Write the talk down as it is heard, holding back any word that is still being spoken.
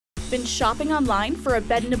Been shopping online for a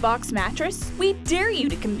bed-in-a-box mattress? We dare you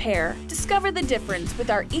to compare. Discover the difference with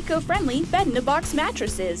our eco-friendly bed-in-a-box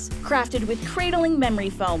mattresses. Crafted with cradling memory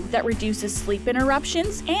foam that reduces sleep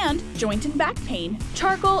interruptions and joint and back pain.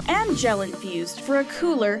 Charcoal and gel infused for a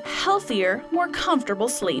cooler, healthier, more comfortable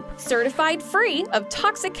sleep. Certified free of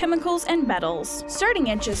toxic chemicals and metals.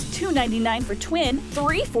 Starting at just $2.99 for twin,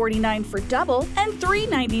 $3.49 for double, and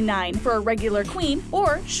 $3.99 for a regular queen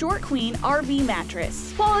or short queen RV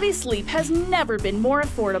mattress. Quality sleep has never been more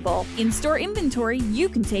affordable. In-store inventory you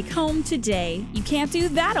can take home today. You can't do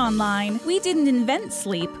that online. We didn't invent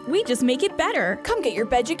sleep, we just make it better. Come get your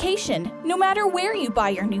beducation. No matter where you buy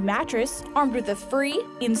your new mattress, armed with a free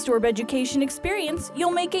in-store beducation experience,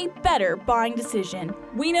 you'll make a better buying decision.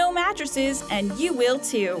 We know mattresses, and you will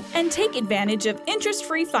too. And take advantage of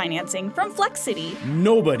interest-free financing from Flexity.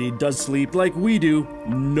 Nobody does sleep like we do.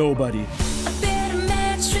 Nobody. A better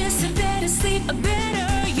mattress, a better sleep, a better